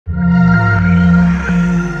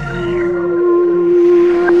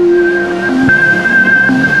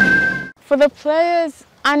For the players,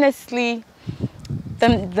 honestly,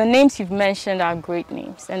 the names you've mentioned are great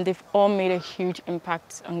names, and they've all made a huge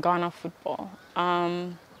impact on Ghana football.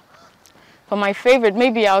 For my favorite,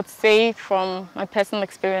 maybe I would say from my personal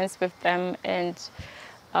experience with them and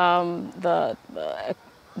the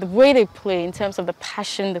way they play, in terms of the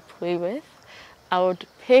passion they play with, I would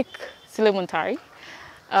pick Sulley Muntari.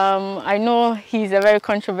 I know he's a very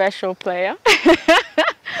controversial player,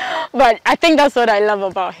 but I think that's what I love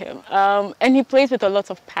about him. And he plays with a lot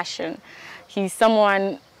of passion. He's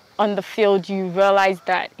someone on the field, you realize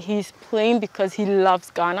that he's playing because he loves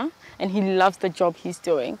Ghana and he loves the job he's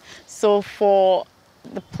doing. So for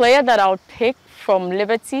the player that I would pick from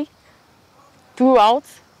Liberty, throughout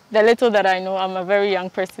the little that I know, I'm a very young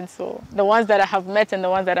person, so the ones that I have met and the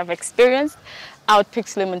ones that I've experienced, I would pick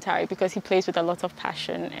Sulley Muntari because he plays with a lot of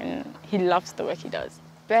passion and he loves the work he does.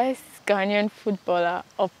 Best Ghanaian footballer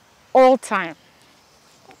of all time,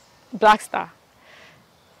 Black Star.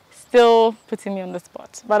 Still putting me on the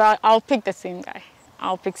spot, but I'll pick the same guy.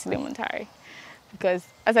 I'll pick Sulley Muntari because,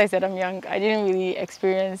 as I said, I'm young. I didn't really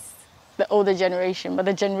experience the older generation, but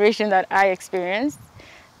the generation that I experienced,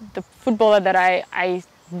 the footballer that I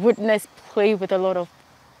witnessed play with a lot of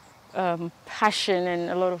passion and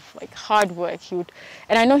a lot of hard work. And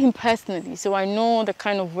I know him personally, so I know the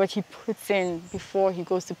kind of work he puts in before he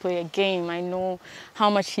goes to play a game. I know how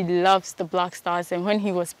much he loves the Black Stars, and when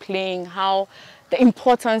he was playing, how the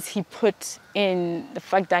importance he put in the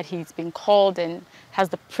fact that he's been called and has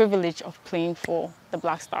the privilege of playing for the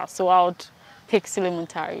Black Stars. So I would pick Sulley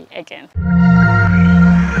Muntari again.